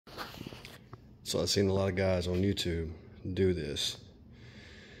So I've seen a lot of guys on YouTube do this,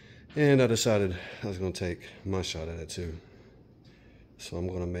 and I decided I was going to take my shot at it too. So I'm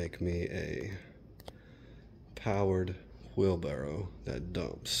going to make me a powered wheelbarrow that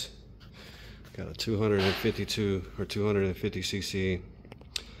dumps. Got a 252 or 250 cc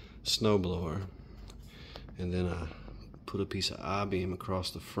snowblower, and then I put a piece of I-beam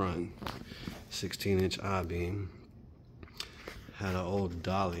across the front, 16-inch I-beam. Had an old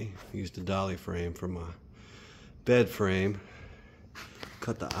dolly, used the dolly frame for my bed frame.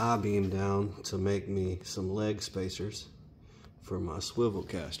 Cut the I-beam down to make me some leg spacers for my swivel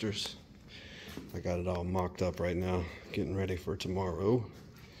casters. I got it all mocked up right now, getting ready for tomorrow.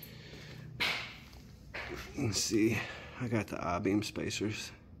 Let's see, I got the I-beam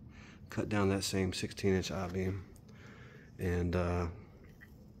spacers, cut down that same 16-inch I-beam, and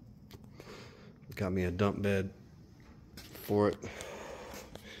got me a dump bed for it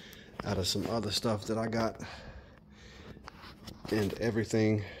out of some other stuff that I got. And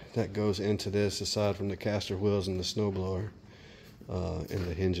everything that goes into this, aside from the caster wheels and the snowblower, and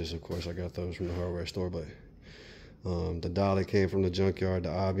the hinges, of course, I got those from the hardware store, but the dolly came from the junkyard,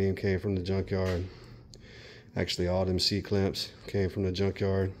 the I-beam came from the junkyard. Actually, all them C-clamps came from the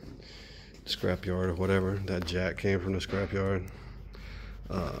junkyard, scrapyard, or whatever. That jack came from the scrapyard.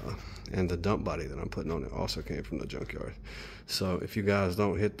 And the dump body that I'm putting on it also came from the junkyard. So if you guys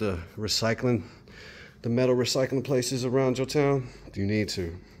don't hit the metal recycling places around your town, you need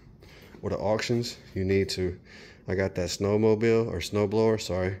to. Or the auctions, you need to. I got that snowblower,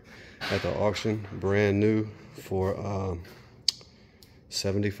 sorry, at the auction, brand new for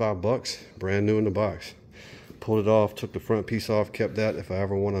 75 bucks, brand new in the box. Pulled it off, took the front piece off, kept that. If I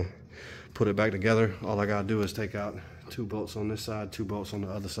ever want to put it back together, all I gotta do is take out 2 bolts on this side, 2 bolts on the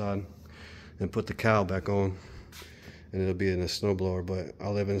other side, and put the cowl back on, and it'll be in a snowblower. But I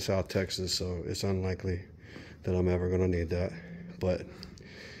live in South Texas, so it's unlikely that I'm ever gonna need that. But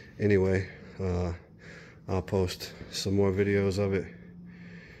anyway, I'll post some more videos of it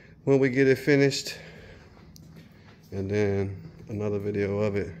when we get it finished, and then another video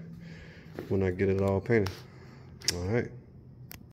of it when I get it all painted. All right.